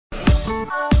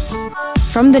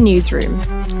From the newsroom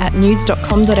at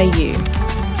news.com.au.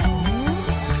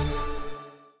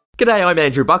 G'day, I'm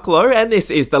Andrew Bucklow, and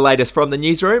this is the latest from the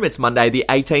newsroom. It's Monday the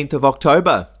 18th of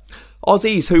October.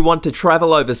 Aussies who want to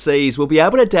travel overseas will be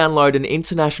able to download an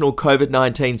international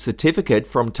COVID-19 certificate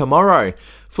from tomorrow.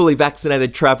 Fully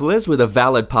vaccinated travellers with a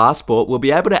valid passport will be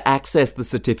able to access the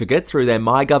certificate through their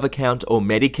MyGov account or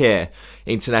Medicare.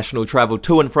 International travel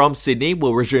to and from Sydney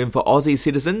will resume for Aussie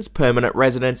citizens, permanent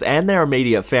residents and their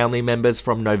immediate family members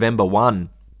from November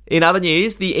 1. In other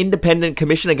news, the Independent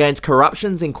Commission Against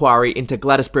Corruption's inquiry into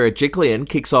Gladys Berejiklian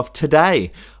kicks off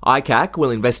today. ICAC will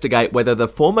investigate whether the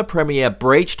former Premier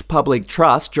breached public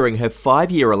trust during her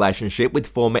 5-year relationship with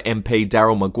former MP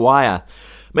Daryl Maguire.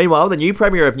 Meanwhile, the new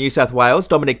Premier of New South Wales,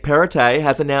 Dominic Perrottet,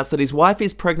 has announced that his wife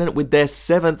is pregnant with their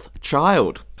 7th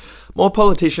child. More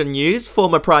politician news.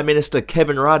 Former Prime Minister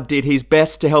Kevin Rudd did his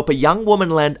best to help a young woman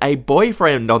land a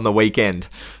boyfriend on the weekend.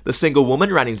 The single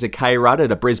woman ran into Kay Rudd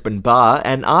at a Brisbane bar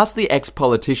and asked the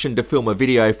ex-politician to film a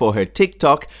video for her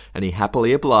TikTok, and he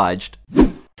happily obliged.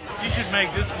 You should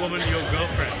make this woman your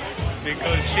girlfriend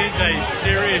because she's a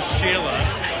serious Sheila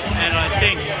and I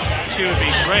think she would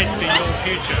be great for your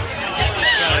future.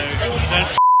 So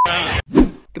don't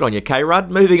around. Good on you,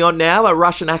 K-Rudd. Moving on now, a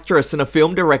Russian actress and a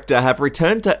film director have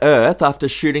returned to Earth after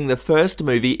shooting the first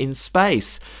movie in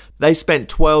space. They spent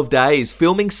 12 days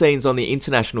filming scenes on the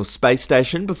International Space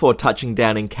Station before touching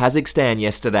down in Kazakhstan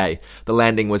yesterday. The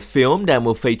landing was filmed and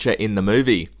will feature in the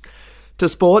movie. To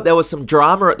sport, there was some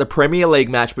drama at the Premier League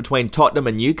match between Tottenham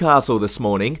and Newcastle this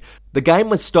morning. The game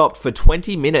was stopped for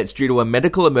 20 minutes due to a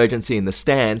medical emergency in the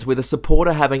stands, with a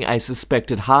supporter having a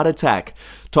suspected heart attack.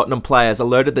 Tottenham players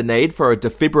alerted the need for a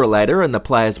defibrillator and the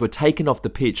players were taken off the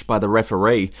pitch by the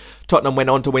referee. Tottenham went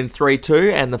on to win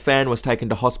 3-2 and the fan was taken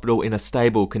to hospital in a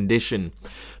stable condition.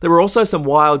 There were also some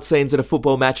wild scenes at a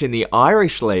football match in the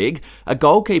Irish League. A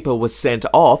goalkeeper was sent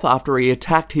off after he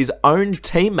attacked his own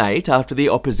teammate after the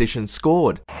opposition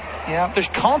scored. Yeah, there's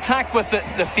contact with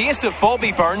the face of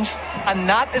Bobby Burns, and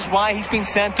that is why he's been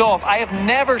sent off. I have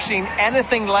never seen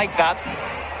anything like that.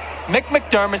 Mick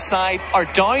McDermott's side are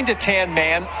down to 10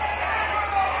 men,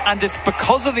 and it's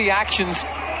because of the actions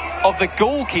of the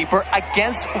goalkeeper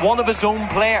against one of his own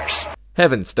players.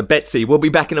 Heavens to Betsy, we'll be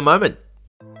back in a moment.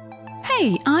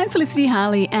 Hey, I'm Felicity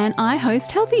Harley and I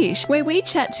host Healthyish, where we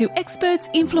chat to experts,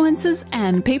 influencers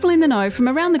and people in the know from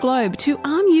around the globe to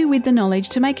arm you with the knowledge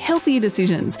to make healthier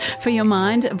decisions for your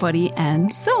mind, body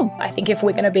and soul. I think if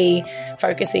we're going to be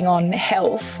focusing on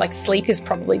health, like sleep is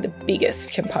probably the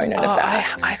biggest component of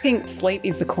that. I think sleep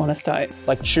is the cornerstone.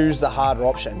 Like choose the harder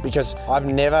option, because I've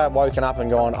never woken up and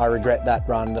gone, I regret that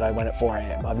run that I went at 4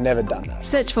 a.m. I've never done that.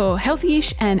 Search for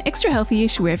Healthyish and Extra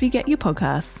Healthyish wherever you get your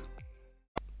podcasts.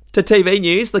 To TV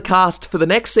news, the cast for the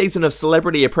next season of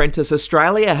Celebrity Apprentice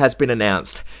Australia has been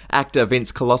announced. Actor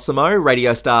Vince Colosimo,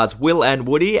 radio stars Will and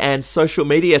Woody, and social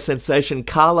media sensation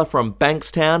Carla from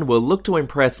Bankstown will look to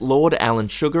impress Lord Alan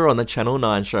Sugar on the Channel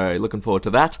 9 show. Looking forward to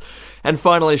that. And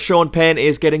finally, Sean Penn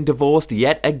is getting divorced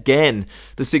yet again.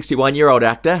 The 61-year-old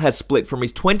actor has split from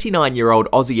his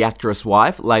 29-year-old Aussie actress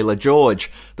wife, Layla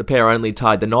George. The pair only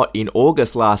tied the knot in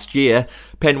August last year.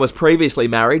 Penn was previously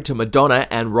married to Madonna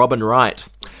and Robin Wright.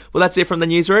 Well, that's it from the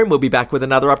newsroom. We'll be back with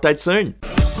another update soon.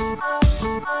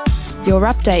 Your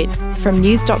update from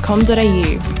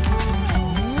news.com.au.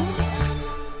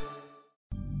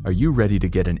 Are you ready to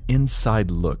get an inside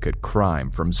look at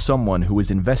crime from someone who has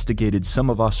investigated some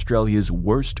of Australia's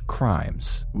worst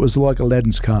crimes? It was like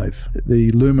Aladdin's Cave.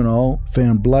 The luminol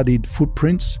found bloodied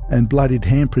footprints and bloodied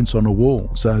handprints on a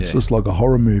wall, so it's just like a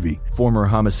horror movie. Former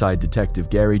homicide detective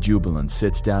Gary Jubilant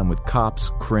sits down with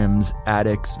cops, crims,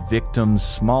 addicts, victims,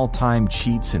 small-time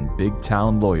cheats, and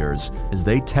big-town lawyers as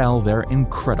they tell their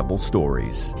incredible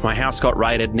stories. My house got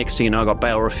raided. Next thing you know, I got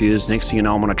bail refused. Next thing you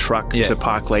know, I'm on a truck to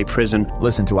Parklea Prison.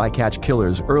 Listen to I Catch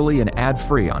Killers early and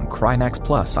ad-free on Crimex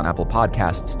Plus on Apple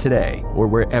Podcasts today or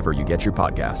wherever you get your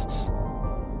podcasts.